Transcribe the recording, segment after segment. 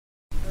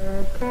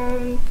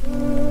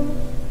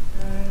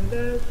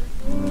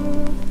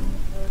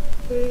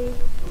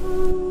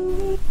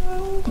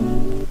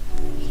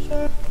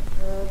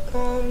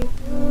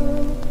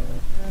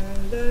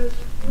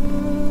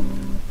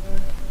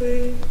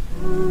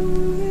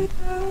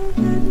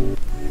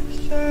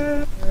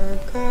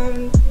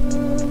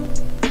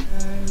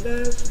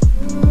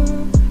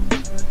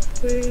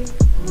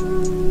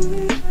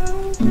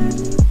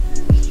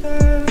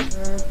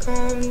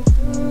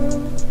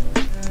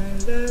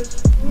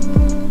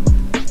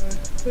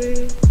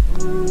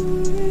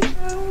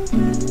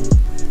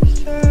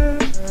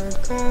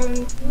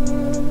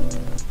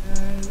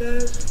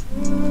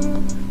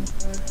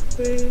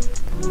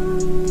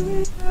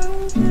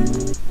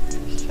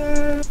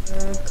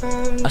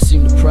I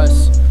seem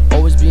depressed,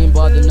 always being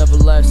bothered, never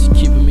less.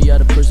 Keeping me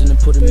out of prison and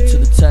putting me to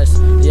the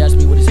test. They ask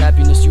me what is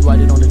happiness, you write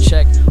it on the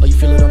check. Or you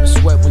feel it on the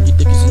sweat when your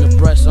dick is in the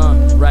breast,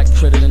 Rack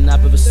critter, the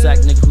nap of a sack.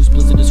 Nigga whose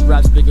blizzardous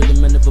raps bigger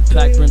than men of a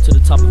pack. Brim to the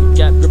top of a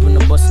gap, gripping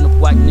the busting of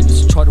whack.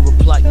 Niggas charter a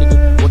plaque,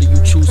 nigga. What do you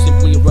choose?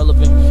 Simply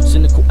irrelevant.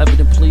 Cynical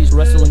evident please.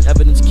 Wrestling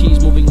evidence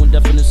keys. Moving when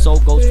definite soul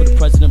goes for the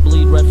president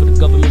bleed. Red for the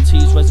government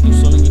tease. Residue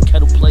soon in your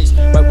kettle place.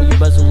 Right where your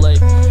bezel lay.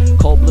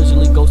 Cold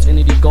blizzardly ghost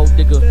entity, gold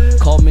digger.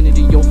 Call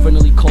minity, yo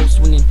friendly cold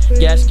swinging.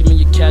 Gas, give me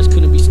your cash,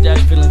 couldn't be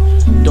stashed feeling.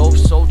 Dove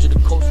soldier, the